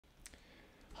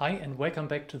Hi and welcome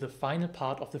back to the final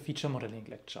part of the feature modeling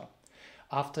lecture.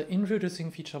 After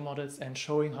introducing feature models and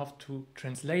showing how to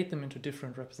translate them into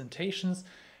different representations,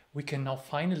 we can now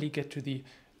finally get to the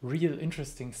real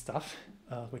interesting stuff,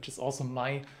 which is also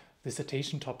my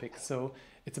dissertation topic. So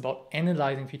it's about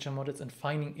analyzing feature models and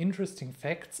finding interesting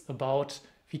facts about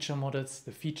feature models,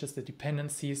 the features, the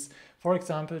dependencies, for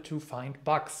example, to find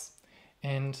bugs.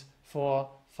 And for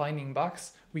finding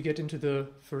bugs, we get into the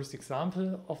first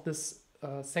example of this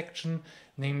section,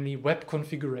 namely web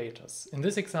configurators. In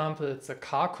this example, it's a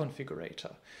car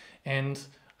configurator. And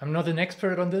I'm not an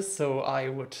expert on this, so I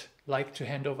would like to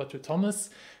hand over to Thomas,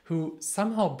 who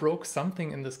somehow broke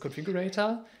something in this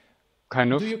configurator.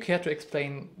 Kind of. Do you care to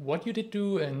explain what you did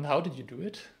do and how did you do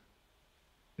it?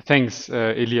 Thanks,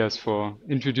 Elias, for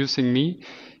introducing me.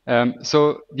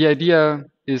 So the idea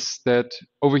is that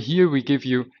over here we give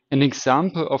you an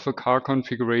example of a car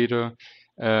configurator,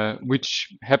 which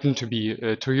happen to be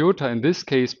Toyota in this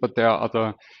case, but there are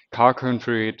other car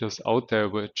configurators out there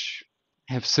which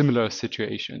have similar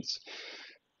situations.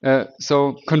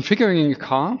 So configuring a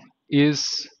car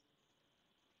is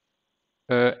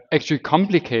actually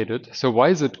complicated. So why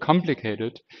is it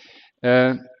complicated?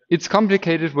 It's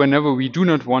complicated whenever we do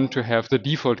not want to have the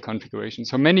default configuration.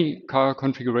 So many car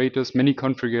configurators, many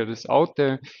configurators out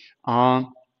there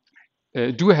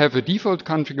do have a default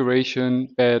configuration,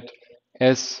 but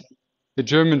as a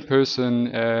German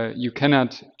person, you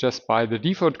cannot just buy the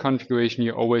default configuration.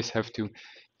 You always have to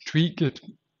tweak it,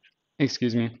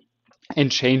 excuse me,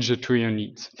 and change it to your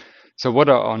needs. So what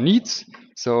are our needs?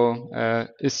 So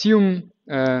assume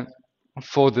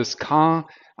for this car,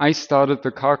 I started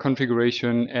the car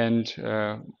configuration,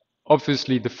 and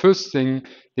obviously the first thing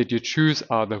that you choose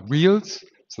are the wheels.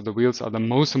 So the wheels are the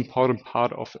most important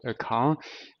part of a car,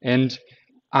 and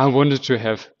I wanted to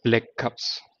have black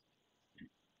cups.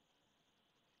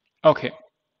 Okay,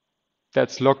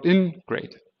 that's logged in,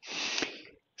 great.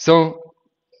 So,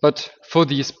 but for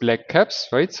these black caps,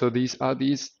 right? So these are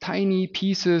these tiny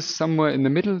pieces somewhere in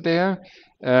the middle there.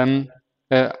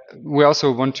 We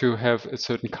also want to have a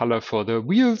certain color for the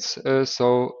wheels.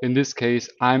 So in this case,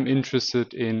 I'm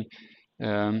interested in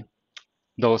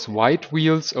those white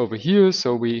wheels over here.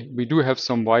 So we do have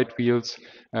some white wheels,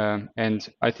 and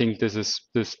I think this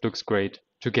looks great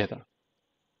together.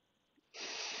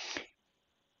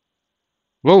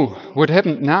 Whoa, what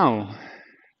happened now?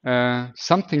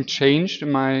 Something changed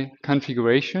in my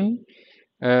configuration.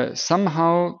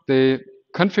 Somehow the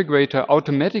configurator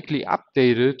automatically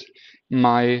updated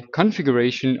my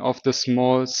configuration of the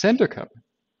small center cup.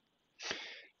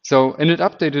 So, and it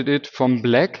updated it from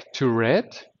black to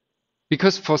red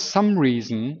because for some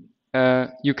reason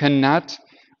you cannot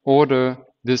order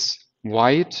this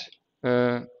white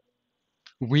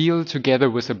wheel together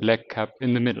with a black cup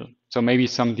in the middle. So maybe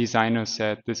some designer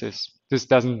said this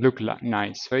doesn't look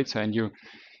nice, right? So and you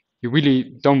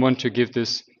really don't want to give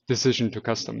this decision to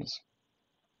customers.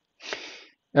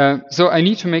 So I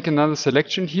need to make another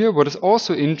selection here. What is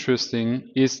also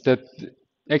interesting is that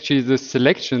actually the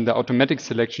selection, the automatic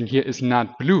selection here is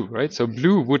not blue, right? So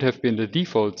blue would have been the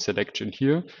default selection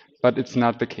here, but it's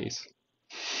not the case.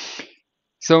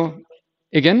 So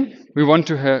again, we want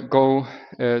to go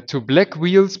to black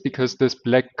wheels because this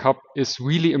black cup is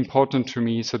really important to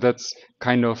me. So that's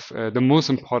kind of the most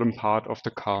important part of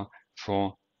the car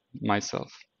for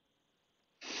myself.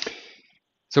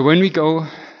 So when we go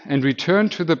and return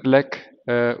to the black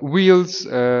wheels,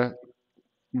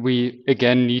 we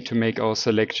again need to make our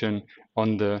selection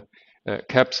on the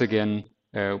caps again,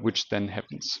 which then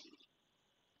happens.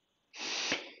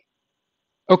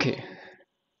 Okay,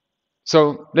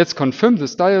 so let's confirm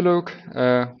this dialog.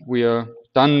 We are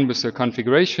done with the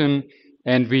configuration,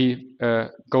 and we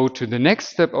go to the next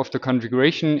step of the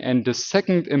configuration. And the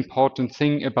second important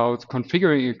thing about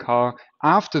configuring a car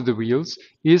after the wheels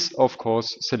is, of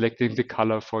course, selecting the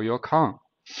color for your car.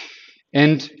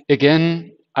 And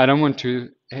again, I don't want to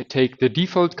take the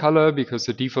default color because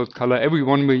the default color,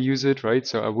 everyone will use it, right?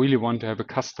 So I really want to have a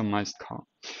customized car.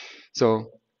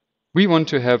 So we want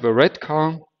to have a red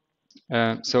car.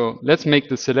 So let's make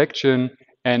the selection,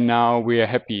 and now we are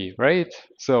happy, right?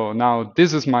 So now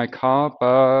this is my car,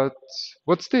 but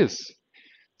what's this?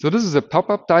 So this is a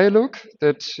pop-up dialog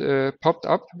that popped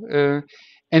up,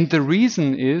 and the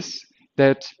reason is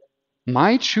that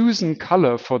my chosen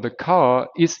color for the car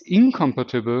is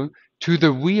incompatible to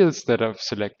the wheels that I've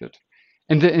selected.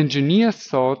 And the engineers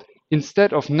thought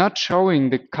instead of not showing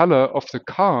the color of the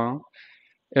car,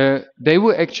 they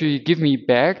will actually give me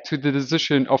back to the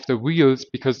decision of the wheels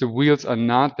because the wheels are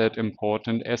not that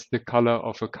important as the color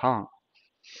of a car.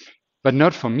 But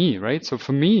not for me, right? So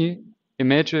for me,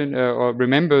 imagine or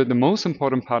remember the most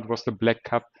important part was the black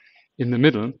cup in the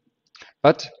middle.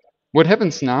 But what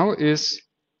happens now is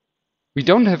we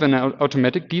don't have an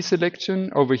automatic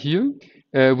deselection over here.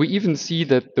 We even see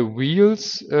that the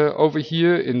wheels over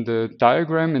here in the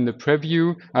diagram, in the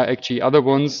preview, are actually other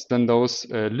ones than those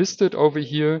listed over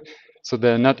here. So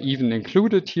they're not even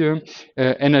included here.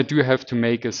 And I do have to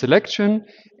make a selection.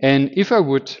 And if I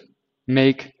would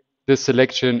make the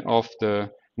selection of the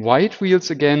white wheels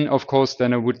again, of course,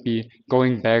 then I would be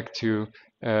going back to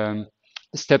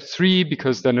step 3,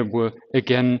 because then it will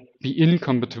again be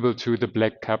incompatible to the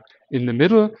black cup in the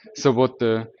middle. So what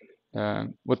the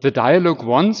dialog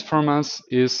wants from us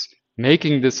is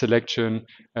making the selection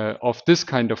of this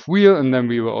kind of wheel, and then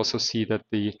we will also see that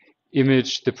the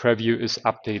image, the preview, is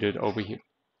updated over here.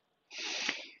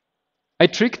 I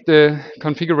tricked the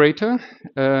configurator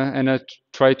and I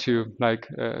tried to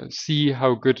see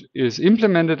how good it is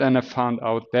implemented, and I found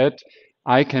out that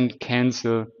I can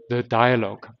cancel the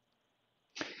dialog.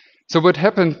 So what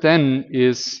happened then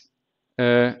is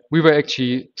we were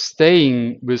actually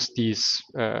staying with these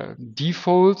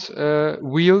default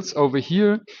wheels over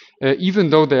here, even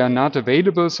though they are not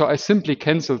available. So I simply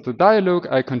canceled the dialog,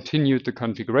 I continued the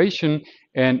configuration,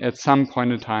 and at some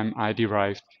point in time I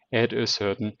derived at a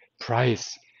certain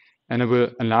price. And I will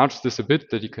enlarge this a bit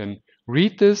that you can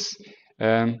read this.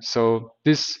 So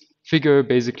this figure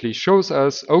basically shows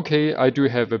us, okay, I do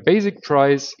have a basic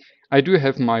price, I do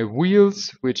have my wheels,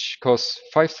 which cost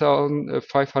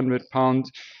 £5,500,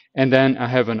 and then I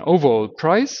have an overall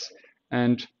price.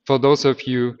 And for those of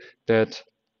you that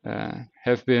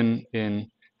have been in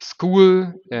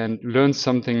school and learned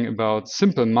something about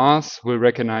simple math will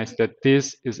recognize that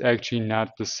this is actually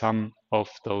not the sum of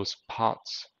those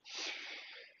parts.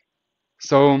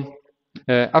 So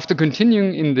after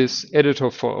continuing in this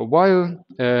editor for a while,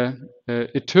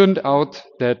 it turned out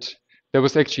that there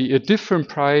was actually a different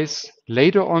price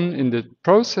later on in the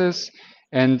process,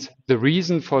 and the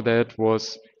reason for that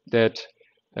was that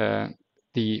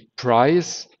the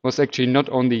price was actually not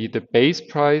only the base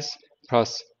price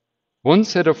plus one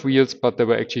set of wheels, but there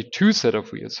were actually 2 sets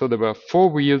of wheels. So there were 4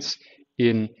 wheels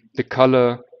in the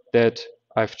color that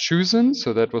I've chosen.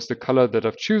 So that was the color that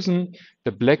I've chosen,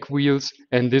 the black wheels,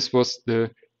 and this was the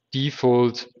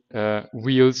default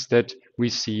wheels that we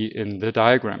see in the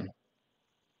diagram.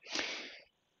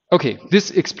 Okay,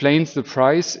 this explains the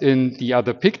price in the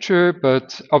other picture,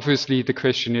 but obviously the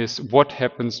question is, what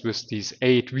happens with these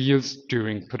 8 wheels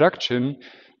during production?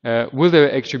 Will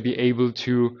they actually be able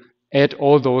to add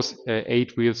all those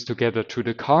 8 wheels together to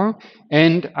the car?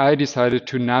 And I decided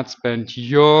to not spend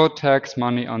your tax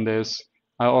money on this.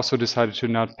 I also decided to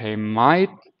not pay my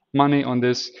money on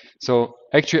this. So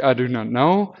actually I do not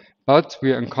know, but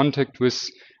we are in contact with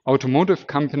automotive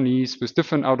companies, with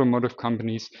different automotive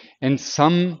companies, and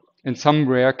in some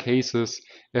rare cases,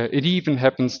 it even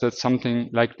happens that something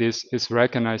like this is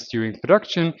recognized during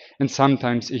production, and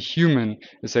sometimes a human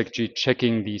is actually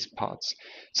checking these parts.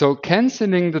 So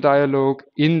canceling the dialog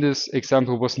in this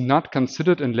example was not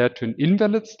considered and led to an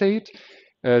invalid state.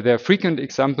 There are frequent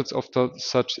examples of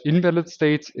such invalid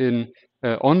states in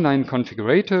online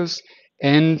configurators,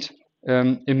 and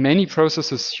in many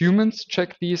processes, humans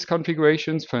check these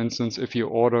configurations. For instance, if you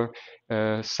order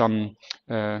some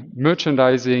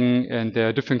merchandising and there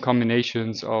are different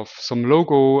combinations of some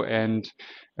logo and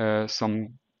some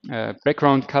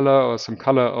background color or some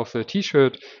color of the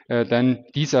t-shirt, then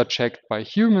these are checked by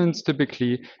humans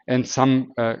typically, and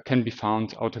some can be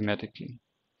found automatically.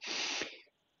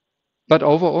 But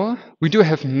overall, we do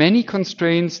have many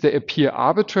constraints that appear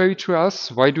arbitrary to us.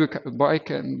 Why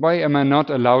am I not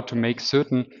allowed to make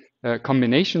certain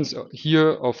combinations here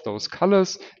of those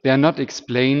colors? They are not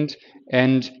explained,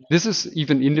 and this is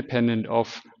even independent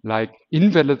of like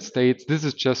invalid states. This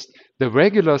is just the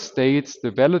regular states,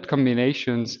 the valid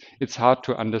combinations. It's hard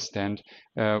to understand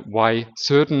why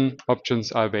certain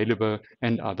options are available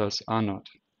and others are not.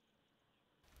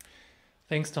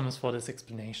 Thanks, Thomas, for this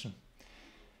explanation.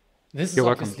 This is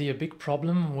You're obviously a big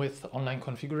problem with online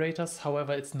configurators.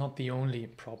 However, it's not the only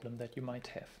problem that you might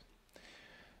have.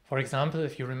 For example,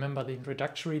 if you remember the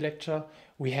introductory lecture,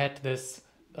 we had this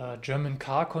German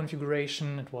car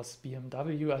configuration. It was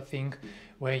BMW, I think,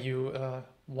 where you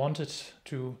wanted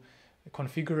to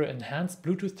configure an enhanced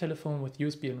Bluetooth telephone with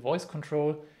USB and voice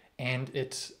control, and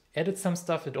it added some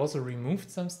stuff. It also removed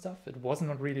some stuff. It was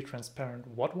not really transparent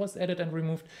what was added and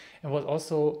removed, and was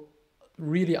also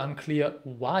really unclear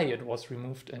why it was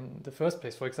removed in the first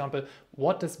place. For example,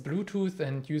 what does Bluetooth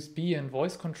and USB and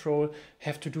voice control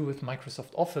have to do with Microsoft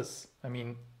Office? I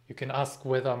mean, You can ask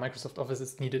whether Microsoft Office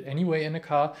is needed anyway in a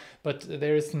car, but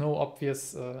there is no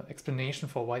obvious explanation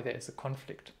for why there is a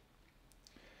conflict.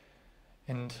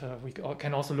 And we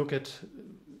can also look at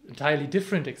entirely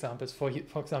different examples. For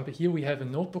example, here we have a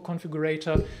notebook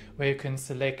configurator where you can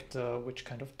select which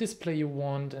kind of display you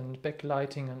want and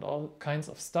backlighting and all kinds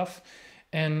of stuff.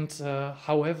 And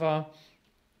however,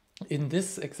 in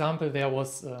this example, there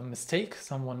was a mistake.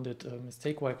 Someone did a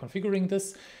mistake while configuring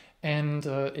this, and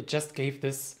it just gave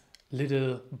this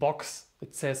little box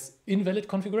that says invalid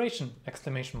configuration,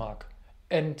 exclamation mark,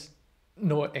 and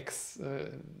no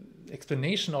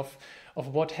explanation of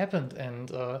what happened,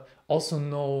 and also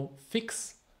no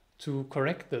fix to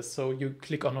correct this. So you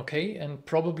click on OK, and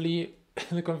probably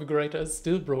the configurator is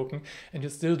still broken and you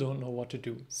still don't know what to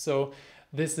do. So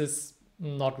this is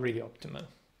not really optimal.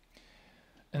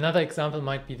 Another example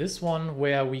might be this one,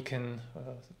 where we can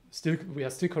we are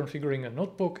still configuring a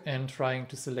notebook and trying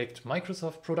to select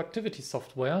Microsoft productivity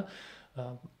software.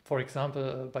 For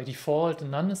example, by default,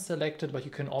 none is selected, but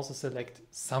you can also select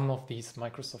some of these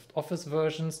Microsoft Office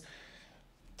versions.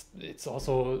 It's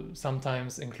also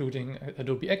sometimes including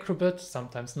Adobe Acrobat,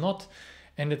 sometimes not.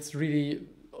 And it's really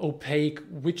opaque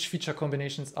which feature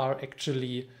combinations are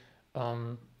actually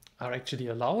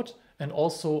allowed, and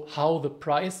also how the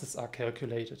prices are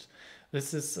calculated.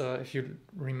 This is, if you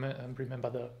remember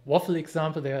the waffle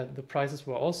example, there the prices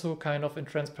were also kind of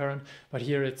intransparent, but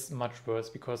here it's much worse,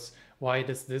 because why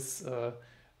does this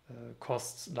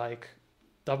cost like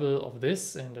double of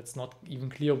this, and it's not even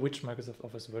clear which Microsoft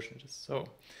Office version it is. So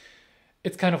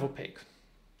it's kind of opaque.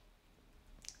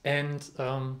 And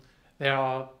there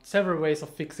are several ways of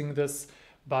fixing this,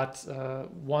 but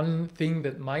one thing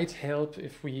that might help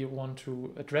if we want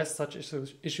to address such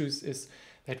issues is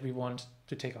that we want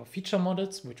to take our feature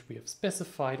models, which we have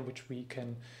specified, which we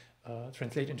can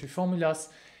translate into formulas,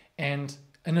 and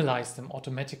analyze them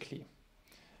automatically.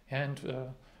 And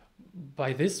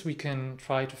by this, we can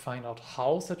try to find out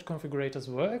how such configurators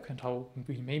work and how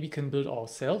we maybe can build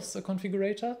ourselves a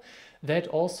configurator that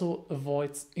also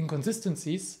avoids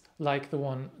inconsistencies like the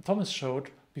one Thomas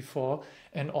showed before,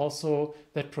 and also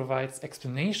that provides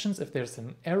explanations if there's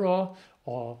an error,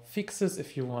 or fixes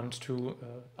if you want to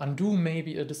undo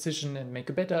maybe a decision and make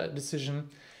a better decision,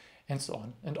 and so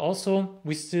on. And also,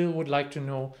 we still would like to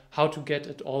know how to get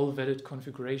at all valid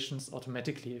configurations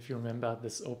automatically, if you remember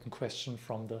this open question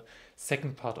from the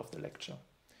second part of the lecture.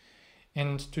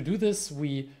 And to do this,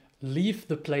 we leave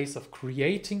the place of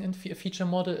creating a feature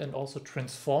model and also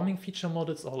transforming feature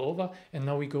models all over, and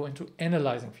now we go into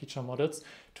analyzing feature models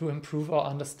to improve our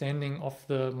understanding of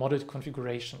the modeled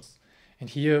configurations. And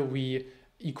here we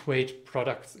equate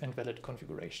products and valid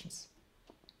configurations.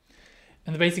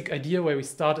 And the basic idea where we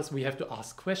start is we have to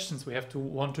ask questions. We have to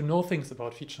want to know things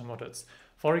about feature models.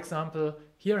 For example,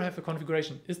 here I have a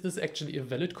configuration. Is this actually a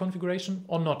valid configuration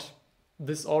or not?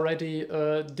 This already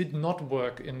did not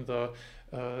work in the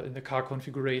car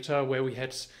configurator where we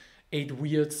had 8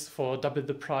 wheels for double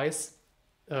the price.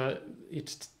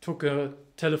 It took a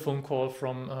telephone call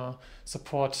from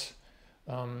support,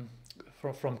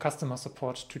 from customer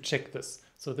support to check this.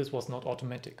 So this was not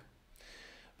automatic.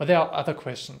 But there are other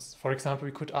questions. For example,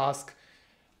 we could ask,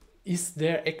 is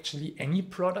there actually any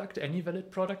product, any valid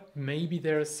product? Maybe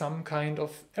there is some kind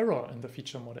of error in the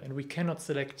feature model and we cannot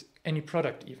select any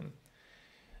product even.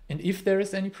 And if there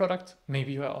is any product,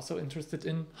 maybe you are also interested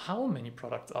in how many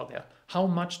products are there. How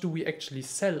much do we actually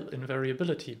sell in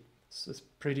variability? This is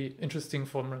pretty interesting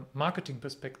from a marketing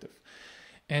perspective.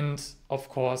 And of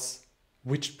course,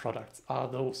 which products are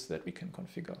those that we can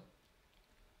configure?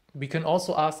 We can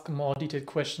also ask more detailed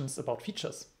questions about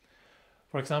features.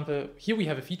 For example, here we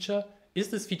have a feature. Is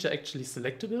this feature actually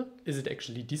selectable? Is it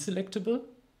actually deselectable?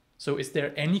 So is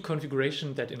there any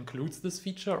configuration that includes this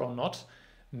feature or not?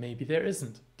 Maybe there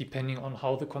isn't, depending on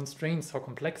how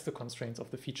complex the constraints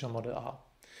of the feature model are.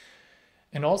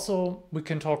 And also we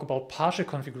can talk about partial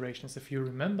configurations. If you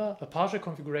remember, a partial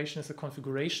configuration is a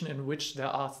configuration in which there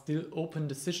are still open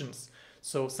decisions.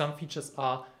 So some features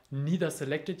are neither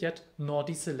selected yet nor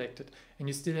deselected. And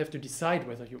you still have to decide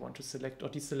whether you want to select or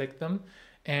deselect them.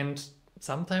 And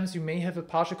sometimes you may have a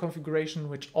partial configuration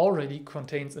which already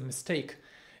contains a mistake.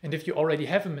 And if you already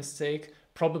have a mistake,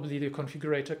 probably the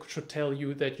configurator should tell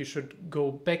you that you should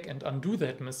go back and undo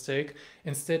that mistake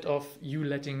instead of you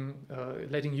letting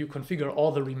you configure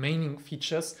all the remaining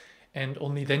features and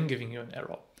only then giving you an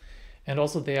error. And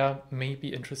also there may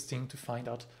be interesting to find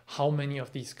out how many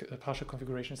of these partial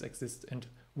configurations exist and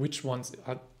which ones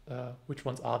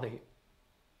are they.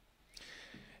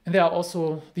 And there are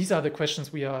also, these are the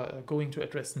questions we are going to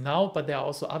address now, but there are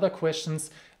also other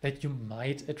questions that you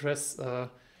might address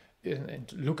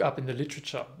and look up in the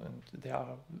literature. And there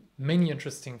are many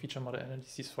interesting feature model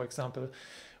analyses, for example,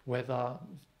 whether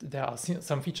there are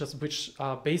some features which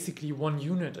are basically one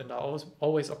unit and are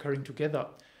always occurring together,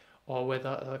 or whether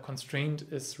a constraint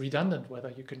is redundant,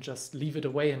 whether you can just leave it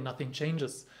away and nothing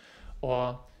changes,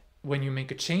 or when you make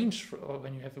a change, or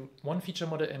when you have one feature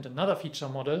model and another feature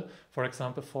model, for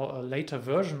example, for a later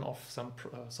version of some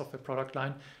software product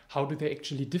line, how do they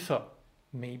actually differ?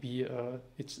 Maybe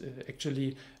it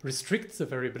actually restricts the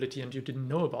variability and you didn't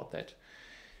know about that.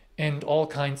 And all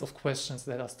kinds of questions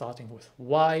that are starting with,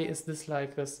 why is this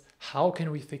like this? How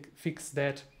can we fix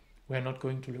that? We're not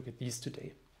going to look at these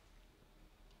today.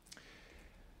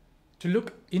 To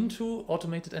look into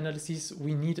automated analyses,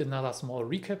 we need another small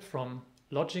recap from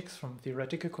logics, from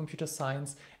theoretical computer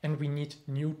science, and we need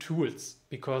new tools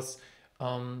because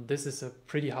this is a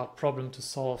pretty hard problem to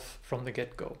solve from the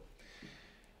get-go.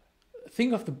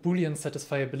 Think of the Boolean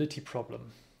satisfiability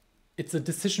problem. It's a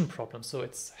decision problem, so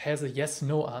it has a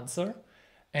yes-no answer,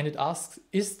 and it asks,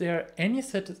 is there any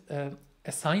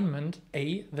assignment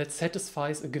A that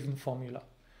satisfies a given formula?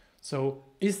 So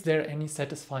is there any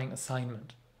satisfying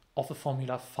assignment of the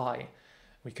formula phi?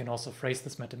 We can also phrase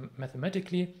this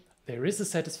mathematically. There is a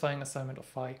satisfying assignment of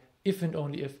phi if and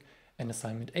only if an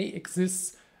assignment A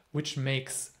exists, which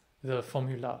makes the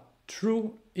formula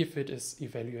true if it is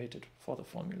evaluated for the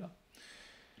formula.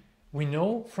 We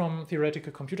know from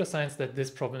theoretical computer science that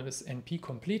this problem is NP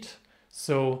complete,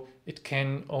 so it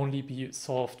can only be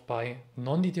solved by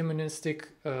non-deterministic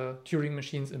Turing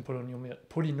machines in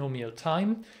polynomial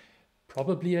time,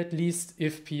 probably at least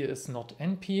if P is not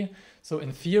NP. So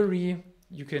in theory,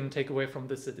 you can take away from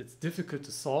this that it's difficult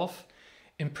to solve.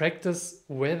 In practice,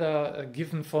 whether a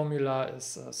given formula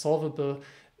is solvable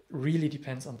really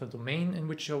depends on the domain in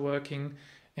which you're working,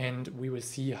 and we will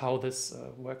see how this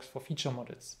works for feature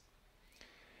models.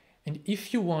 And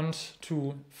if you want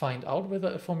to find out whether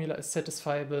a formula is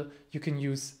satisfiable, you can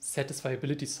use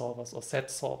satisfiability solvers or SAT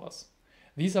solvers.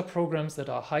 These are programs that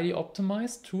are highly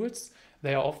optimized tools.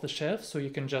 They are off the shelf, so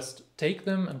you can just take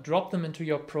them and drop them into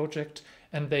your project,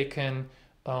 and they can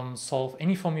solve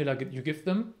any formula you give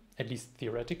them, at least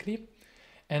theoretically.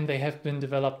 And they have been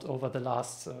developed over the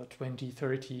last 20,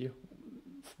 30,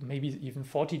 maybe even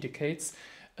 40 decades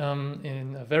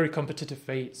in a very competitive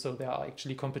way. So there are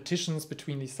actually competitions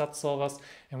between these SAT solvers,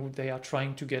 and they are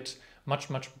trying to get much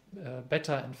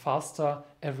better and faster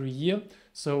every year.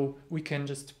 So we can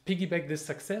just piggyback this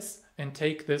success and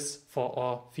take this for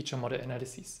our feature model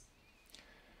analyses.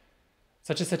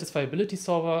 Such a satisfiability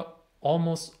solver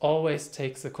almost always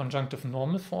takes a conjunctive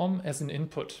normal form as an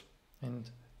input.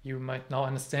 And you might now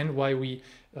understand why we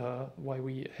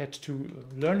had to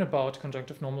learn about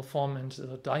conjunctive normal form and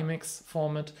Dymex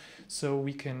format, so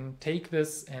we can take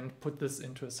this and put this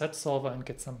into a SAT solver and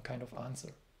get some kind of answer.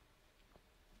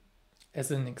 As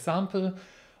an example,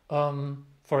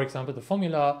 for example, the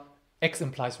formula x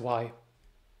implies y.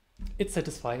 It's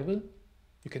satisfiable.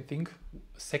 You can think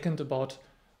a second about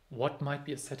what might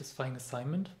be a satisfying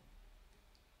assignment.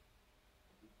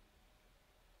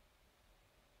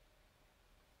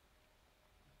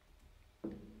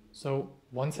 So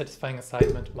one satisfying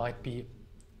assignment might be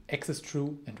x is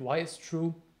true and y is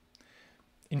true.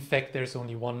 In fact, there's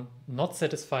only one not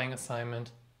satisfying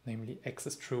assignment, namely x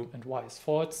is true and y is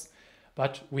false.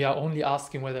 But we are only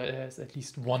asking whether there is at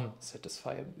least one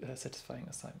satisfying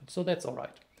assignment. So that's all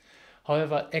right.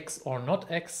 However, x or not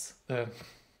x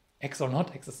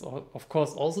is of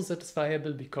course also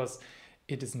satisfiable because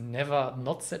it is never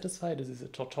not satisfied. This is a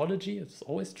tautology. It's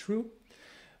always true.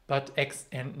 But x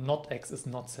and not x is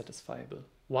not satisfiable.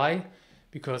 Why?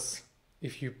 Because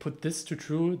if you put this to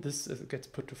true, this gets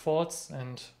put to false,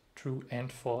 and true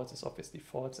and false is obviously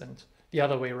false, and the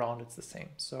other way around it's the same.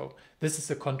 So this is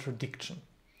a contradiction.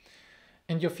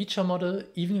 And your feature model,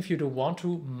 even if you don't want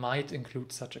to, might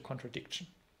include such a contradiction.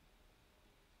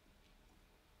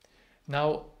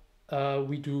 Now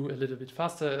we do a little bit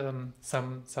faster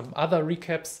some other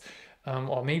recaps,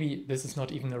 or maybe this is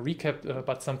not even a recap,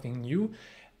 but something new.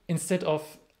 Instead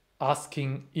of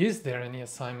asking, is there any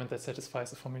assignment that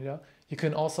satisfies a formula, you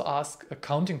can also ask a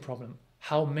counting problem.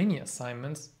 How many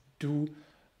assignments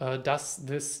does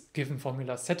this given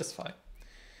formula satisfy?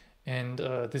 And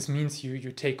this means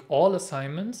you take all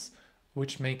assignments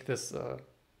which make this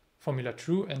formula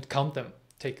true and count them.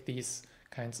 Take these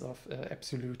kinds of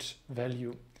absolute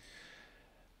value.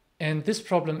 And this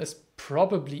problem is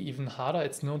probably even harder.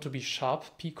 It's known to be sharp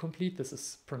p-complete. This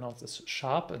is pronounced as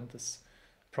sharp, and this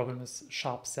problem is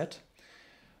sharp set.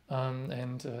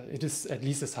 And it is at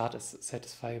least as hard as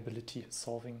satisfiability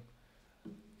solving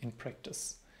in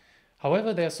practice.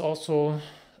 However, there's also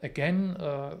again,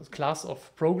 a class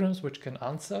of programs which can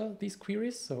answer these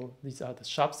queries. So these are the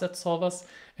sharp set solvers.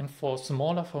 And for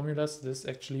smaller formulas, this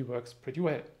actually works pretty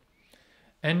well.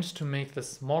 And to make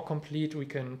this more complete, we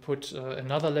can put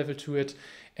another level to it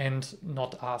and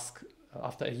not ask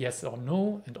after a yes or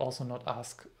no, and also not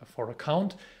ask for a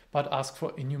count, but ask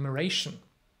for enumeration.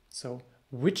 So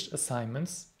which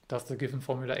assignments does the given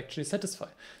formula actually satisfy?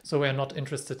 So we are not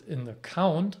interested in the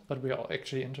count, but we are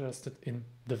actually interested in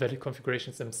the valid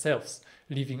configurations themselves,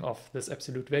 leaving off this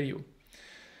absolute value.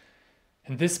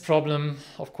 And this problem,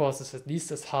 of course, is at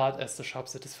least as hard as the sharp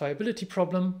satisfiability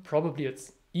problem. Probably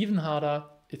it's even harder.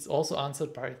 It's also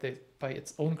answered by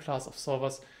its own class of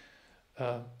solvers,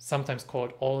 sometimes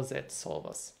called all Z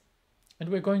solvers. And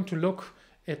we're going to look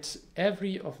at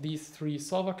every of these three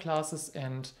solver classes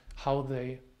and how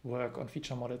they work on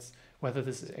feature models, whether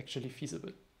this is actually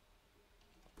feasible.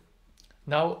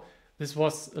 Now, this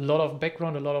was a lot of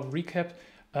background, a lot of recap.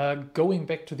 Going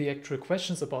back to the actual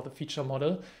questions about the feature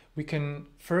model, we can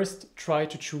first try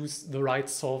to choose the right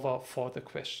solver for the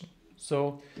question.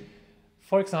 So,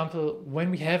 for example, when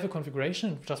we have a configuration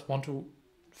and just want to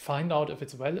find out if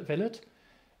it's valid,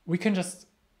 we can just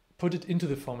put it into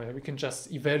the formula. We can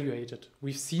just evaluate it.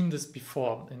 We've seen this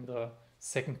before in the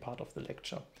second part of the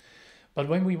lecture. But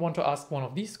when we want to ask one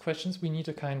of these questions, we need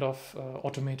a kind of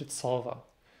automated solver.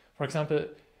 For example,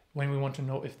 when we want to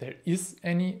know if there is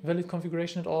any valid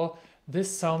configuration at all,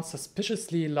 this sounds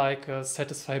suspiciously like a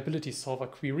satisfiability solver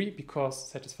query,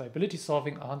 because satisfiability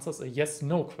solving answers a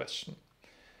yes-no question.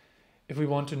 If we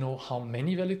want to know how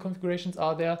many valid configurations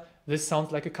are there, this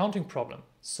sounds like a counting problem.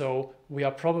 So we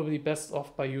are probably best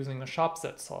off by using a sharp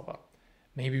set solver.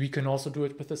 Maybe we can also do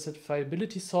it with a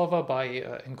satisfiability solver by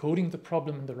encoding the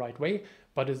problem in the right way,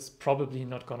 but it's probably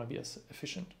not going to be as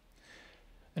efficient.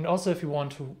 And also, if you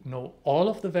want to know all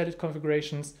of the valid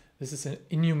configurations, this is an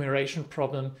enumeration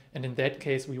problem, and in that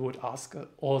case we would ask an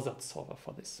all-Z solver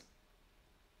for this.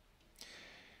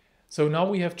 So now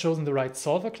we have chosen the right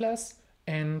solver class,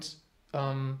 and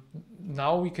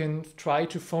now we can try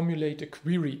to formulate a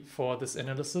query for this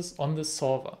analysis on this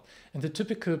solver. And the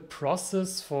typical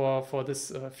process for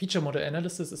this feature model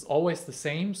analysis is always the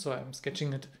same, so I'm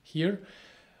sketching it here.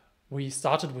 We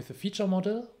started with the feature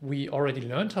model. We already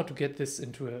learned how to get this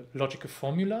into a logical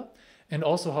formula, and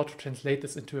also how to translate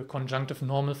this into a conjunctive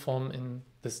normal form in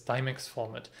this Dimex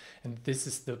format. And this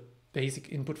is the basic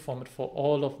input format for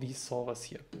all of these solvers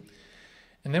here.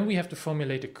 And then we have to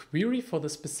formulate a query for the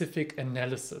specific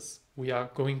analysis. We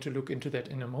are going to look into that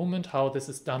in a moment, how this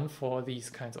is done for these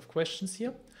kinds of questions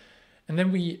here. And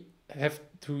then we have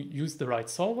to use the right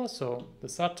solver, so the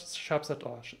sharp set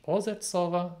or all Z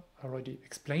solver. I already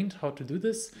explained how to do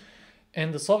this.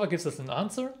 And the solver gives us an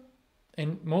answer.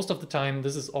 And most of the time,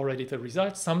 this is already the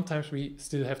result. Sometimes we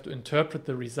still have to interpret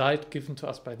the result given to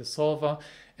us by the solver,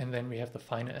 and then we have the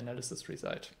final analysis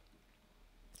result.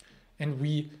 And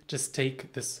we just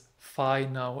take this phi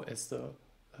now as the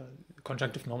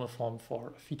conjunctive normal form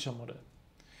for a feature model.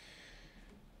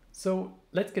 So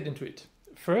let's get into it.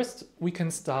 First, we can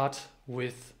start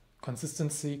with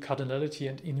consistency, cardinality,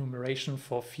 and enumeration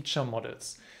for feature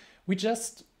models. We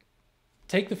just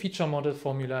take the feature model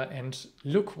formula and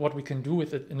look what we can do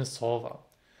with it in a solver.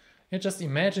 Yeah, just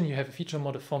imagine you have a feature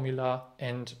model formula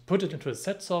and put it into a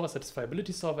set solver,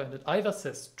 satisfiability solver, and it either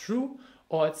says true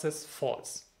or it says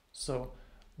false. So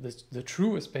the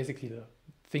true is basically the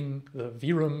thing, the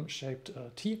VRAM shaped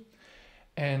T,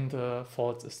 and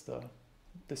false is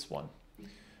this one,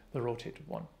 the rotated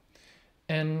one.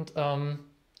 And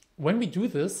when we do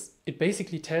this, it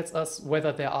basically tells us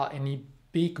whether there are any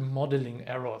big modeling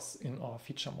errors in our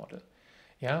feature model.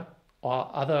 Yeah,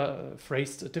 or other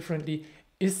phrased differently,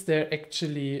 is there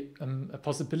actually a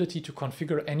possibility to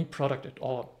configure any product at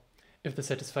all? If the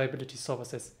satisfiability solver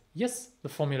says yes, the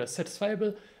formula is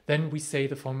satisfiable, then we say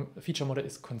the feature model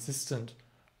is consistent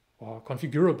or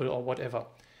configurable or whatever.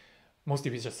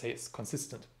 Mostly we just say it's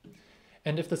consistent.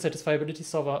 And if the satisfiability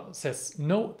solver says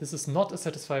no, this is not a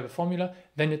satisfiable formula,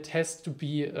 then it has to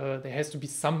be there has to be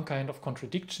some kind of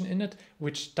contradiction in it,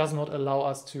 which does not allow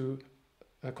us to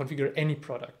configure any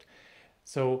product.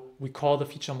 So we call the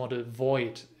feature model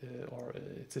void, or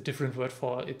it's a different word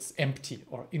for it's empty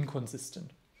or inconsistent.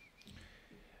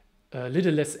 A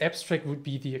little less abstract would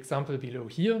be the example below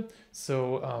here.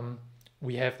 So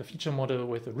we have the feature model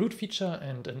with a root feature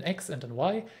and an X and an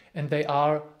Y, and they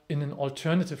are in an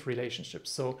alternative relationship.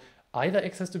 So either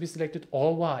X has to be selected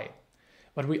or Y.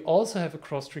 But we also have a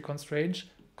cross-tree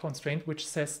constraint which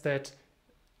says that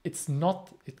it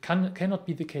cannot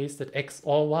be the case that X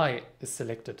or Y is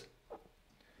selected.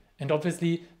 And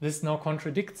obviously this now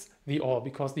contradicts the OR,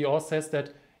 because the OR says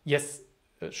that yes,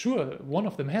 sure, one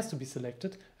of them has to be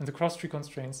selected, and the cross-tree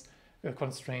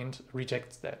constraint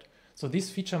rejects that. So this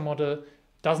feature model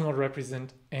does not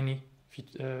represent any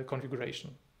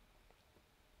configuration.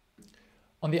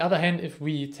 On the other hand, if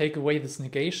we take away this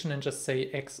negation and just say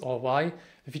X or Y,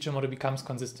 the feature model becomes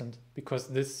consistent because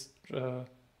this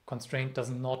constraint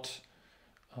does not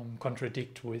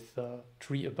contradict with the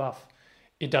tree above.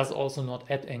 It does also not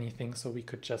add anything, so we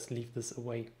could just leave this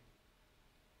away.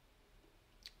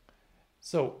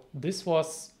 So this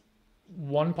was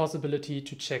one possibility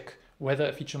to check whether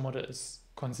a feature model is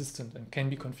consistent and can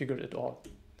be configured at all.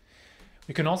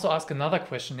 We can also ask another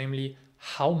question, namely,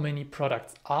 how many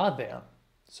products are there?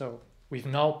 So we've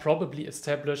now probably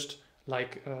established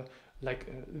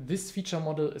this feature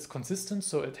model is consistent,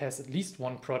 so it has at least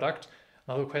one product.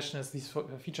 Now the question is, these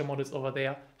feature models over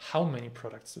there, how many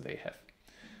products do they have?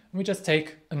 And we just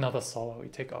take another solver. We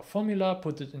take our formula,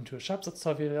 put it into a Sharp-Sat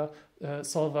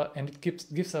solver, and it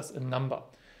gives us a number,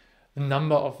 the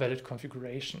number of valid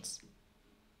configurations.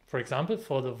 For example,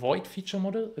 for the void feature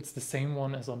model, it's the same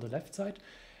one as on the left side.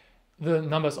 The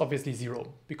number is obviously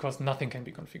 0 because nothing can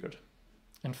be configured.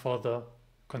 And for the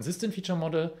consistent feature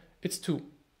model, it's 2.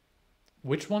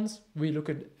 Which ones? We look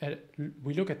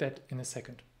at that in a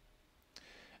second.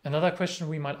 Another question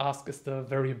we might ask is the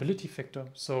variability factor.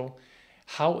 So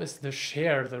how is the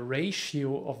share, the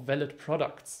ratio of valid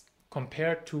products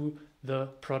compared to the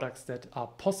products that are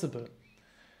possible?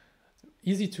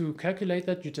 Easy to calculate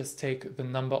that. You just take the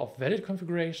number of valid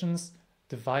configurations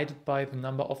divided by the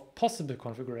number of possible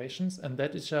configurations, and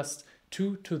that is just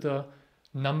 2 to the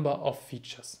number of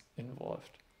features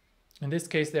involved. In this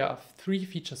case, there are 3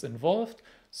 features involved,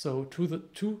 so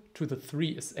 2 to the 3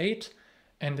 is 8,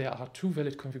 and there are 2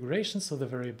 valid configurations, so the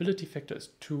variability factor is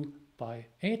 2 by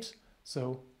 8,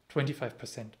 so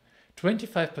 25%.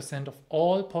 25% of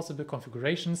all possible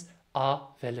configurations are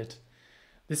valid.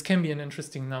 This can be an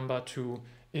interesting number to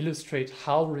illustrate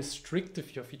how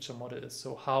restrictive your feature model is,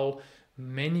 so how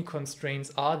many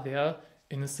constraints are there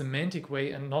in a semantic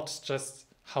way and not just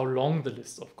how long the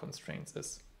list of constraints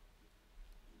is.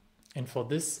 And for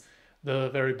this, the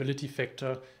variability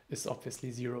factor is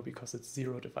obviously 0 because it's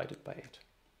 0 divided by 8.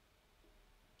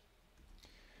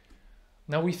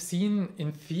 Now we've seen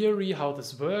in theory how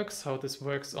this works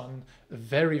on a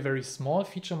very, very small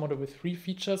feature model with 3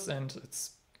 features, and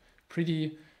it's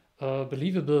pretty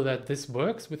believable that this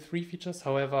works with 3 features.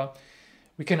 However,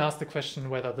 we can ask the question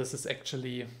whether this is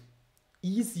actually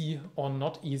easy or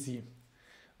not easy.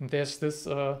 And there's this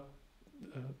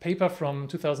paper from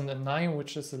 2009,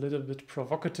 which is a little bit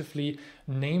provocatively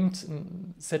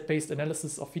named set-based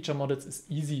analysis of feature models is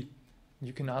easy.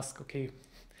 You can ask, okay,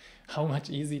 how much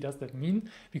easy does that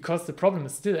mean? Because the problem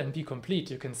is still NP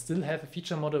complete. You can still have a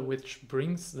feature model which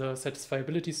brings the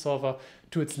satisfiability solver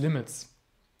to its limits.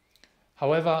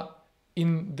 However,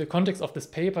 in the context of this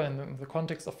paper and in the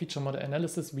context of feature model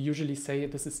analysis, we usually say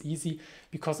this is easy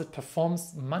because it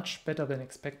performs much better than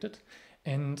expected.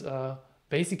 And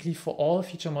basically for all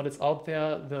feature models out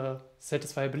there, the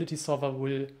satisfiability solver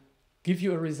will give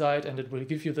you a result, and it will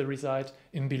give you the result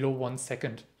in below 1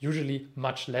 second, usually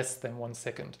much less than 1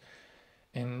 second.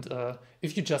 And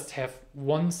if you just have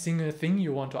one single thing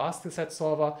you want to ask the SAT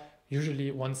solver, usually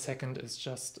 1 second is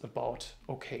just about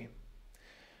okay.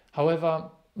 However,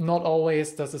 not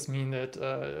always does this mean that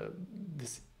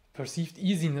this perceived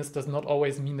easiness does not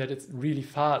always mean that it's really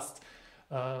fast.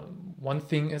 One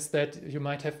thing is that you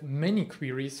might have many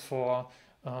queries for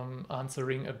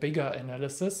answering a bigger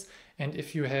analysis, and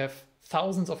if you have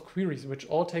thousands of queries which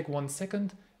all take 1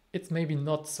 second, it's maybe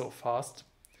not so fast.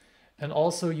 And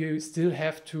also you still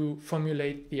have to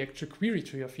formulate the actual query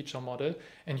to your feature model,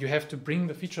 and you have to bring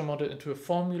the feature model into a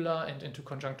formula and into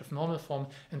conjunctive normal form,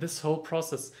 and this whole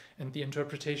process and the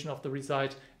interpretation of the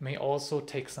result may also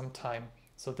take some time.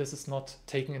 So this is not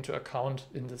taken into account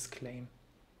in this claim.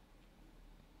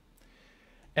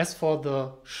 As for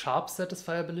the sharp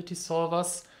satisfiability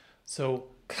solvers, so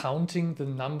counting the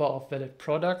number of valid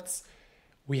products,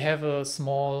 we have a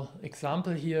small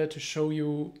example here to show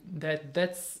you that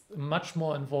that's a much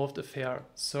more involved affair.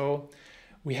 So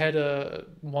we had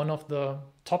one of the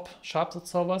top Sharp-Sat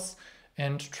solvers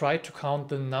and tried to count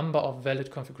the number of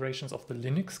valid configurations of the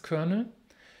Linux kernel.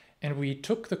 And we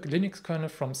took the Linux kernel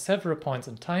from several points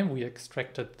in time. We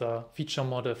extracted the feature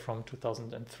model from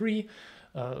 2003,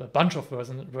 a bunch of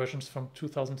versions from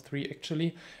 2003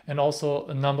 actually, and also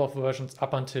a number of versions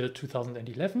up until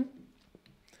 2011.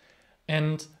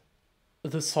 And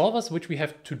the solvers which we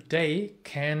have today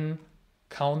can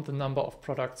count the number of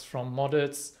products from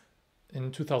models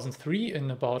in 2003 in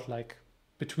about like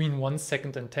between 1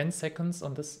 second and 10 seconds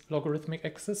on this logarithmic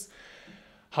axis.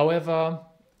 However,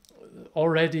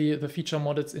 already the feature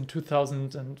models in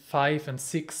 2005 and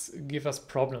 6 give us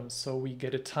problems. So we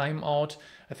get a timeout.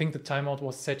 I think the timeout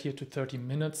was set here to 30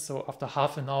 minutes. So after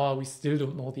half an hour, we still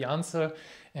don't know the answer,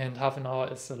 and half an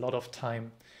hour is a lot of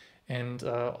time. And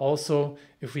also,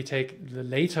 if we take the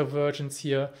later versions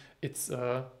here, it's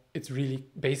really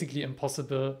basically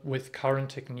impossible with current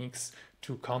techniques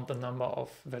to count the number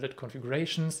of valid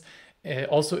configurations.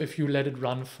 Also, if you let it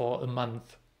run for a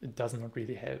month, it does not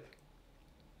really help.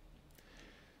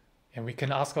 And we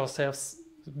can ask ourselves,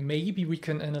 maybe we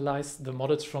can analyze the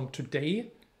models from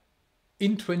today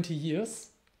in 20 years.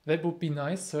 That would be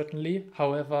nice, certainly.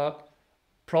 However,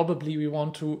 probably we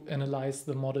want to analyze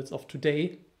the models of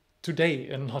today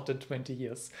and not in 20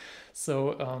 years.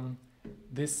 So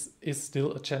this is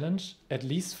still a challenge, at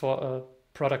least for a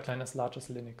product line as large as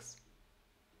Linux.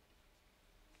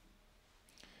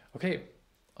 Okay,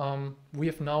 we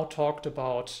have now talked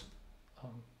about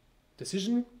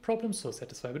decision problems, so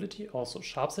satisfiability, also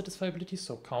sharp satisfiability,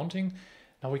 so counting.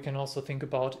 Now we can also think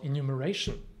about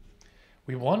enumeration.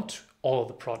 We want all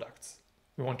the products.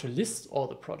 We want to list all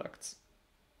the products.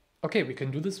 Okay, we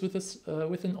can do this with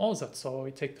an OSAT. So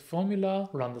we take the formula,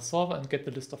 run the solver, and get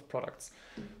the list of products.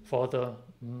 For the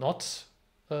not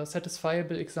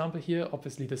satisfiable example here,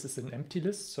 obviously this is an empty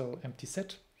list, so empty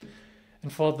set.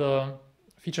 And for the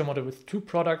feature model with 2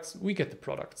 products, we get the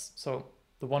products. So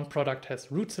the one product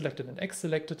has root selected and X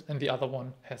selected, and the other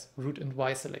one has root and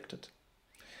Y selected.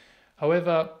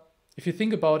 However, if you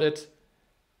think about it,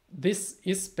 this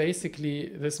is basically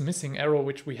this missing arrow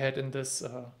which we had in this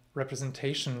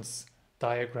representations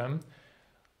diagram,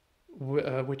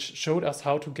 which showed us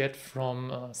how to get from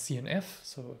CNF,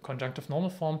 so conjunctive normal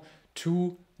form,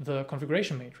 to the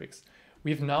configuration matrix.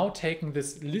 We've now taken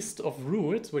this list of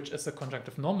rules, which is a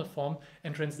conjunctive normal form,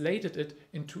 and translated it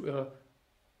into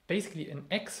basically an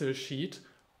Excel sheet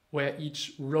where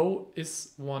each row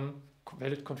is one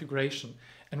valid configuration.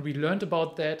 And we learned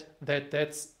about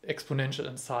that's exponential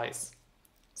in size.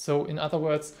 So in other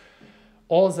words,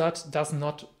 all that does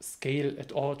not scale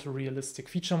at all to realistic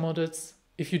feature models.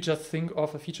 If you just think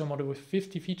of a feature model with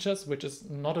 50 features, which is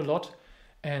not a lot,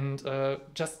 and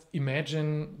just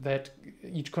imagine that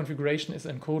each configuration is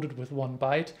encoded with 1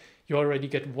 byte, you already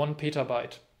get 1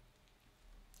 petabyte.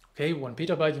 Okay, 1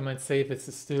 petabyte, you might say this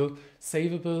is still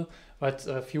savable, but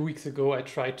a few weeks ago I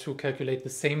tried to calculate the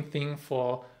same thing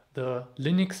for the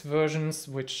Linux versions,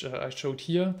 which I showed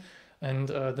here. And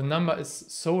the number is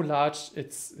so large,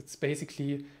 it's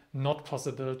basically not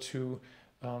possible to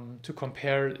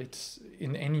compare it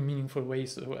in any meaningful way.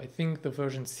 So I think the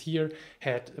versions here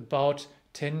had about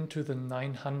 10 to the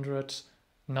 900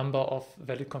 number of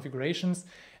valid configurations.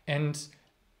 And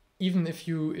even if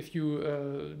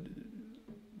you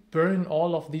burn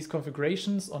all of these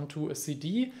configurations onto a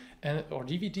CD or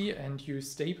DVD, and you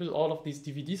staple all of these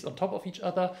DVDs on top of each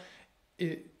other,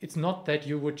 it's not that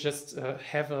you would just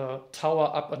have a tower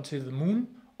up until the moon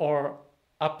or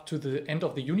up to the end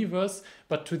of the universe,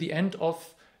 but to the end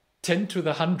of 10 to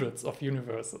the hundreds of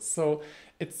universes. So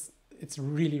it's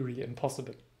really, really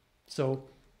impossible. So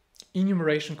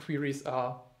enumeration queries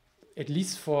are, at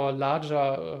least for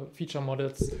larger feature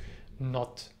models,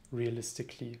 not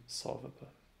realistically solvable.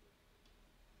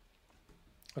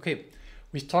 Okay,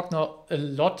 we've talked now a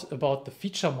lot about the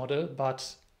feature model,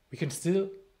 but we can still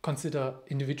consider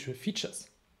individual features.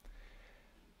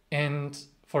 And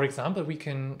for example, we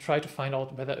can try to find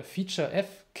out whether a feature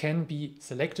F can be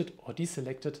selected or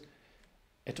deselected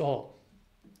at all.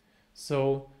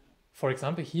 So for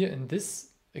example, here in this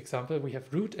example, we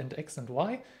have root and X and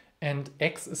Y, and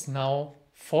X is now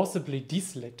forcibly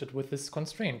deselected with this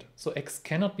constraint. So X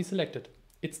cannot be selected.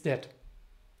 It's dead.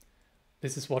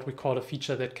 This is what we call a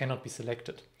feature that cannot be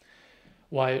selected.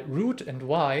 While root and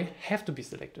Y have to be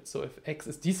selected. So if X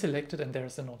is deselected and there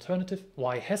is an alternative,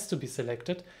 Y has to be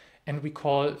selected, and we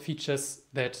call features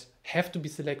that have to be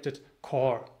selected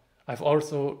core. I've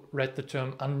also read the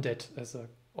term undead as an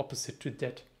opposite to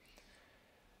dead.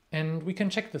 And we can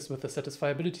check this with the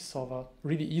satisfiability solver.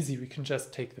 Really easy. We can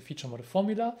just take the feature model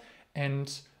formula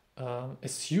and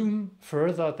assume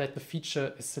further that the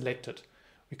feature is selected.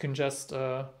 We can just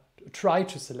try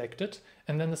to select it,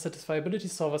 and then the satisfiability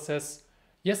solver says,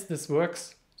 yes, this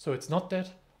works, so it's not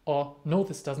dead, or no,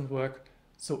 this doesn't work,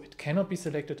 so it cannot be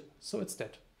selected, so it's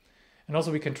dead. And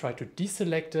also we can try to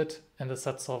deselect it, and the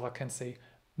SAT solver can say,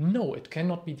 no, it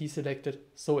cannot be deselected,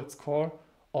 so it's core,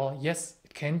 or yes,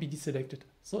 it can be deselected,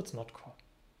 so it's not core.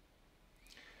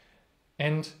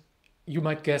 And you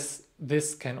might guess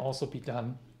this can also be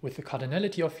done with the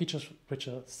cardinality of features,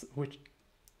 which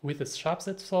with the sharp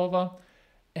set solver.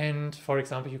 And for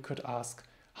example, you could ask,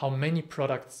 how many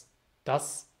products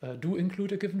do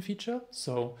include a given feature.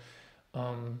 So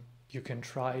you can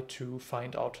try to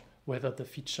find out whether the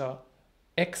feature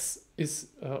X is,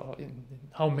 in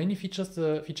how many features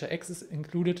the feature X is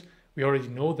included. We already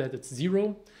know that it's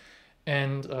 0,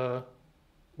 and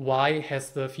Y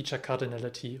has the feature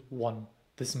cardinality 1.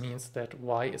 This means that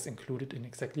Y is included in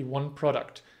exactly one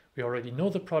product. We already know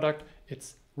the product,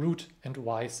 it's root and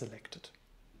Y selected.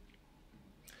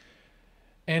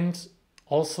 And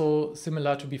also,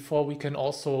 similar to before, we can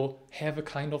also have a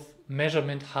kind of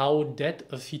measurement how dead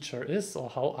a feature is or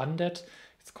how undead.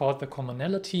 It's called the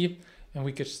commonality, and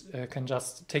we can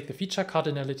just take the feature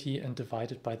cardinality and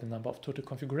divide it by the number of total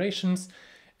configurations.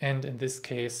 And in this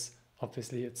case,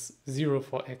 obviously, it's 0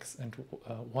 for X and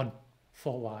 1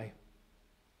 for Y.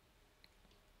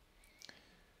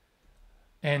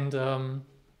 And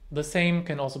the same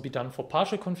can also be done for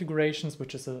partial configurations,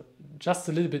 which is just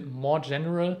a little bit more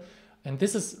general. And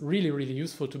this is really, really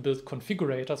useful to build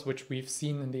configurators, which we've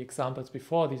seen in the examples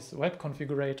before, these web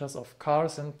configurators of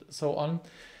cars and so on.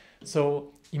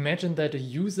 So imagine that a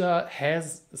user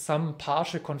has some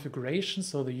partial configuration.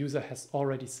 So the user has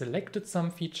already selected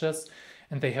some features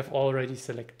and they have already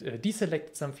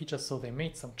deselected some features. So they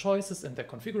made some choices in their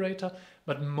configurator,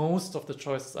 but most of the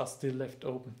choices are still left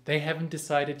open. They haven't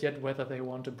decided yet whether they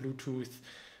want a Bluetooth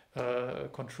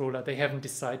controller. They haven't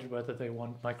decided whether they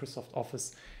want Microsoft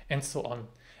Office and so on.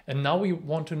 And now we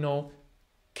want to know,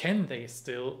 can they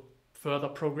still further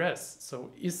progress?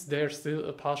 So is there still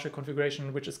a partial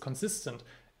configuration which is consistent?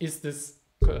 Is this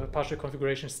partial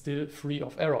configuration still free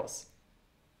of errors?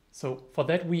 So for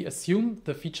that, we assume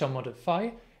the feature model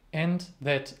phi, and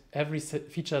that every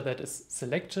feature that is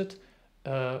selected,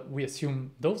 we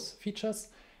assume those features.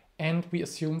 And we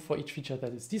assume for each feature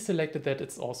that is deselected that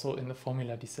it's also in the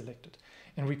formula deselected.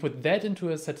 And we put that into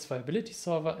a satisfiability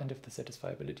solver. And if the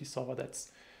satisfiability solver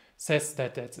says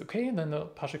that that's okay, then the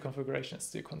partial configuration is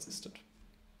still consistent.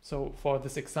 So for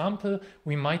this example,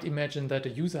 we might imagine that a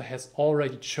user has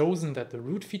already chosen that the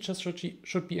root features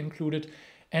should be included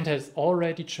and has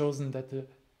already chosen that the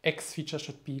X feature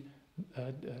should be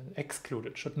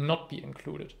excluded, should not be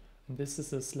included. And this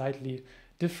is a slightly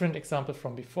different example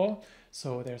from before.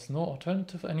 So there's no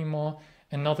alternative anymore.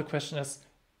 And now the question is,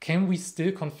 can we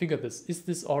still configure this? Is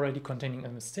this already containing a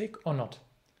mistake or not?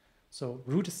 So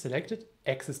root is selected,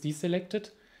 X is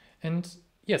deselected. And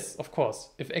yes, of course,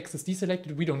 if X is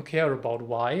deselected, we don't care about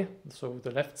Y. So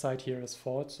the left side here is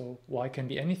false, so Y can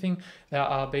be anything. There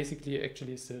are basically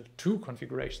actually still 2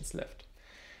 configurations left.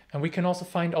 And we can also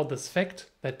find out this fact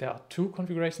that there are 2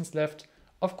 configurations left,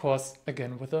 of course,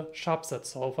 again with a sharp-set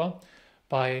solver,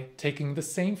 by taking the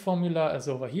same formula as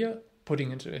over here,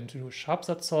 putting it into a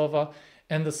sharp-set solver,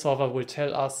 and the solver will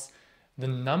tell us the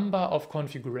number of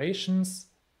configurations,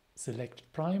 selected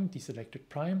prime, deselected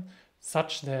prime,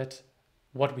 such that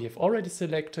what we have already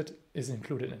selected is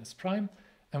included in S prime,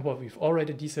 and what we've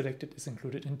already deselected is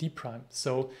included in D prime.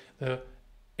 So the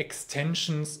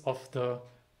extensions of the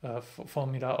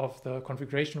formula of the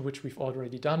configuration which we've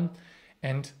already done,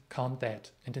 and count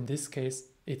that. And in this case,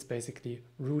 it's basically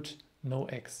root no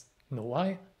X, no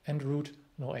Y, and root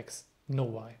no X, no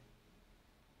Y.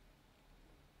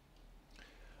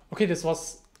 Okay, this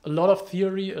was a lot of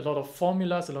theory, a lot of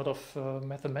formulas, a lot of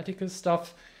mathematical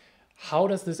stuff. How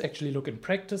does this actually look in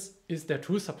practice? Is there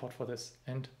tool support for this?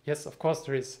 And yes, of course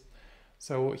there is.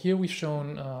 So here we've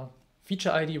shown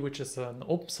Feature ID, which is an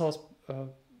open source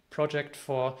project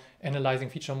for analyzing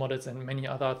feature models and many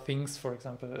other things, for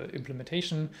example,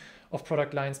 implementation of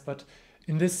product lines. But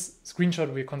in this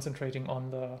screenshot, we're concentrating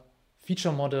on the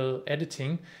feature model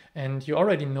editing, and you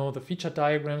already know the feature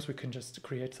diagrams. We can just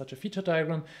create such a feature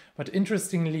diagram. But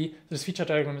interestingly, this feature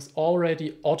diagram is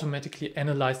already automatically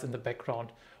analyzed in the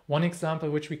background. One example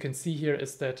which we can see here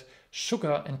is that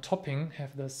sugar and topping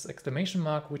have this exclamation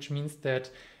mark, which means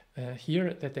that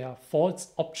here that they are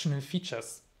false optional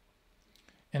features.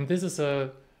 And this is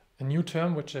a new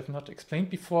term which I've not explained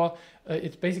before.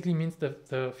 It basically means that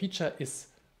the feature is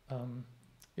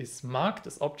marked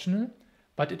as optional,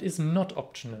 but it is not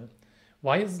optional.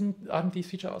 Why aren't these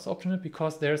features optional?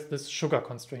 Because there's this sugar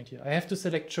constraint here. I have to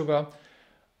select sugar,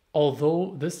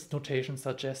 although this notation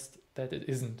suggests that it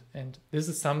isn't. And this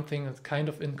is something, that's kind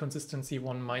of inconsistency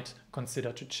one might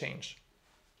consider to change.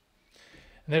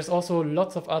 And there's also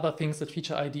lots of other things that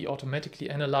Feature ID automatically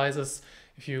analyzes.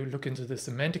 If you look into the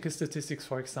semantic statistics,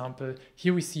 for example,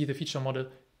 here we see the feature model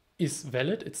is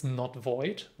valid, it's not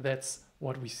void. That's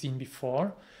what we've seen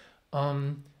before.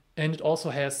 And it also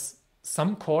has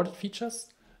some corded features.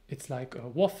 It's like a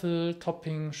waffle,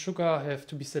 topping, sugar have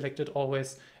to be selected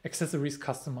always, accessories,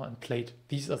 customer, and plate.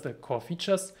 These are the core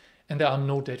features. and there are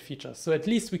no dead features. So at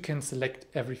least we can select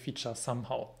every feature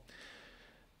somehow.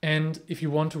 And if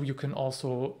you want to, you can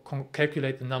also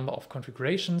calculate the number of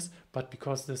configurations, but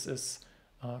because this is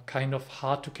kind of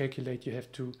hard to calculate, you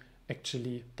have to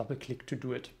actually double click to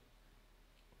do it,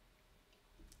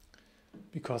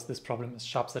 because this problem is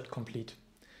sharp-set complete.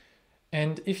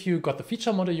 And if you got the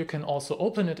feature model, you can also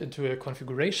open it into a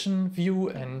configuration view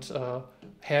and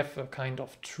have a kind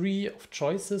of tree of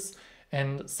choices.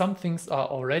 And some things are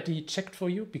already checked for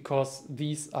you because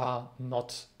these are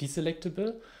not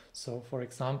deselectable. So for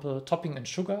example, topping and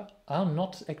sugar are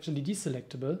not actually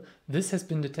deselectable. This has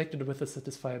been detected with the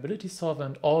satisfiability solver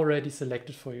and already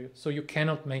selected for you. So you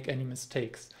cannot make any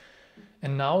mistakes.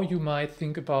 And now you might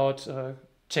think about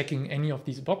checking any of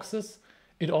these boxes.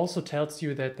 It also tells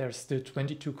you that there's still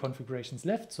 22 configurations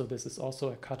left. So this is also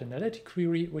a cardinality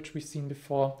query, which we've seen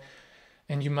before.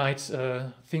 And you might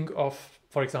think of,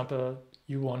 for example,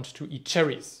 you want to eat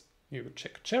cherries. You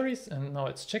check cherries and now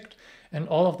it's checked. And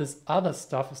all of this other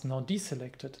stuff is now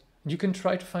deselected. You can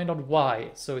try to find out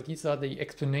why. So these are the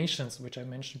explanations which I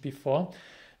mentioned before.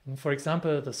 And for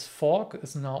example, this fork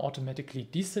is now automatically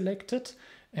deselected,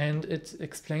 and it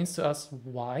explains to us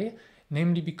why.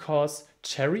 Namely because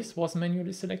cherries was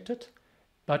manually selected,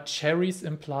 but cherries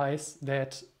implies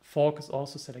that fork is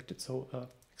also selected. So,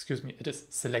 excuse me, it is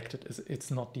selected,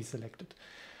 it's not deselected.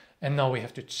 And now we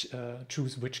have to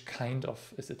choose which kind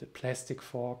of, is it a plastic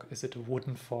fork, is it a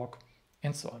wooden fork,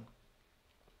 and so on.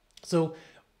 So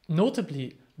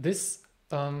notably, this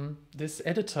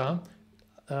editor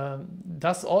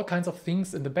does all kinds of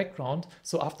things in the background.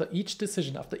 So after each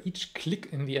decision, after each click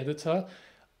in the editor,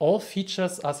 all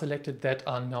features are selected that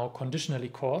are now conditionally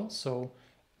core, so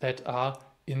that are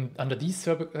under these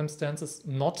circumstances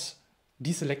not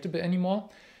deselectable anymore.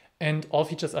 And all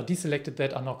features are deselected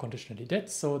that are now conditionally dead.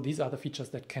 So these are the features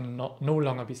that can no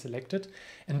longer be selected.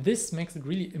 And this makes it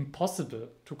really impossible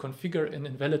to configure an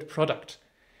invalid product.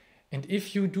 And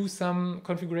if you do some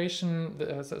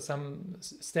configuration, some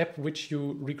step which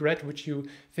you regret, which you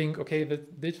think, okay,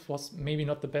 this was maybe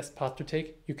not the best path to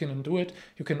take, you can undo it.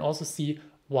 You can also see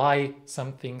why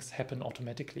some things happen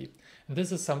automatically. And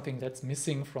this is something that's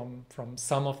missing from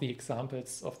some of the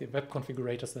examples of the web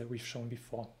configurators that we've shown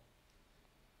before.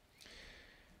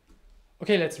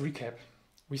 Okay, let's recap.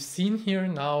 We've seen here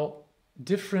now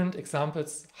different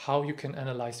examples how you can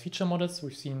analyze feature models.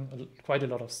 We've seen quite a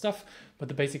lot of stuff, but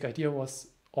the basic idea was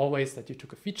always that you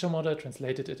took a feature model,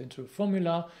 translated it into a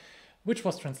formula, which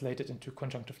was translated into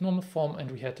conjunctive normal form,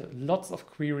 and we had lots of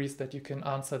queries that you can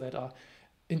answer that are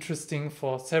interesting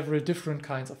for several different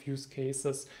kinds of use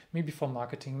cases, maybe for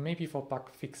marketing, maybe for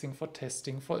bug fixing, for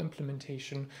testing, for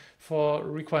implementation, for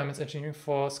requirements engineering,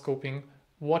 for scoping,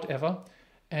 whatever.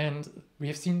 And we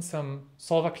have seen some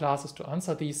solver classes to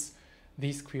answer these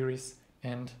queries,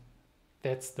 and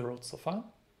that's the road so far.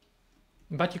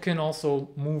 But you can also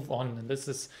move on, and this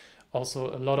is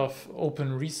also a lot of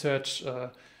open research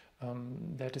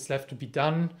that is left to be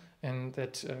done, and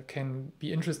that can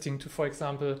be interesting to, for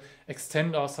example,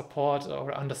 extend our support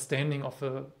or understanding of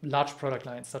a large product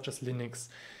line such as Linux.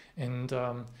 And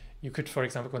you could, for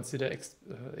example, consider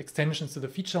extensions to the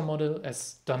feature model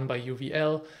as done by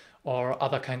UVL, or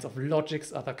other kinds of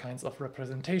logics, other kinds of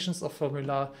representations of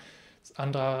formula,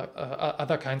 under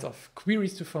other kinds of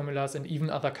queries to formulas, and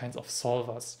even other kinds of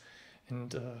solvers.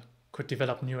 And could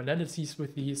develop new analyses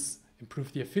with these,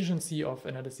 improve the efficiency of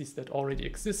analyses that already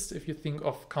exist if you think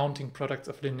of counting products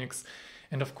of Linux,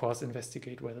 and of course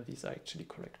investigate whether these are actually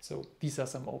correct. So these are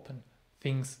some open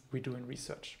things we do in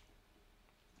research.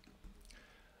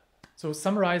 So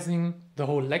summarizing the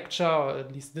whole lecture, or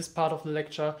at least this part of the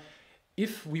lecture,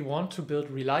 if we want to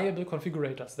build reliable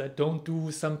configurators that don't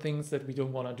do some things that we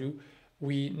don't want to do,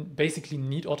 we basically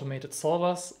need automated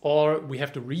solvers, or we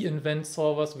have to reinvent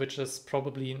solvers, which is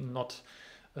probably not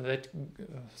that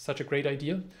such a great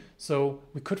idea. So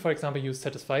we could, for example, use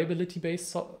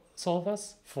satisfiability-based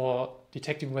solvers for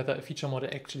detecting whether a feature model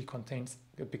actually contains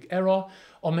a big error,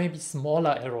 or maybe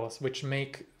smaller errors which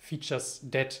make features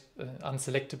dead,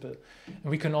 unselectable.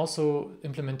 And we can also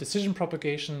implement decision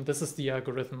propagation. This is the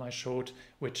algorithm I showed,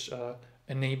 which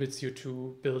enables you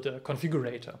to build a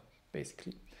configurator,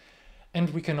 basically. And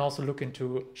we can also look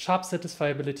into sharp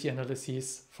satisfiability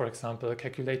analyses, for example,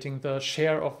 calculating the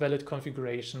share of valid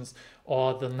configurations,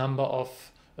 or the number of,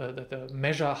 the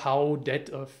measure how dead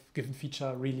a given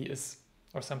feature really is,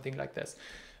 or something like this.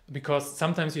 Because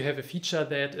sometimes you have a feature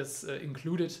that is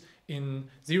included in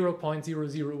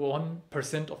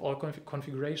 0.001% of all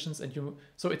configurations, and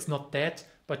so it's not dead,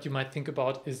 but you might think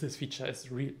about, if this feature is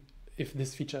really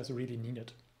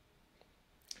needed.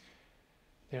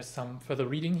 There's some further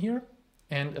reading here.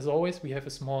 And as always, we have a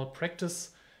small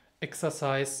practice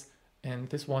exercise, and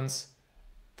this one's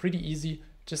pretty easy.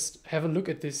 Just have a look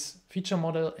at this feature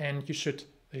model, and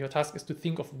your task is to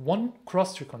think of one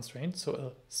cross-tree constraint, so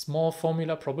a small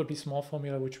formula, probably small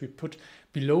formula, which we put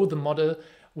below the model,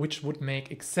 which would make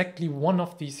exactly one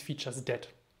of these features dead.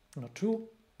 Not two,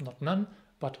 not none,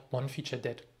 but one feature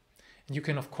dead. And you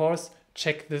can, of course,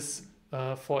 check this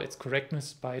for its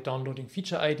correctness by downloading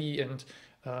feature ID and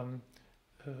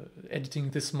editing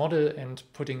this model and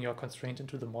putting your constraint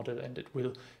into the model, and it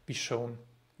will be shown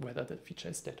whether the feature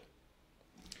is dead.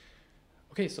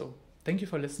 Okay, so thank you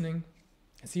for listening,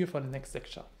 and see you for the next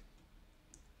lecture.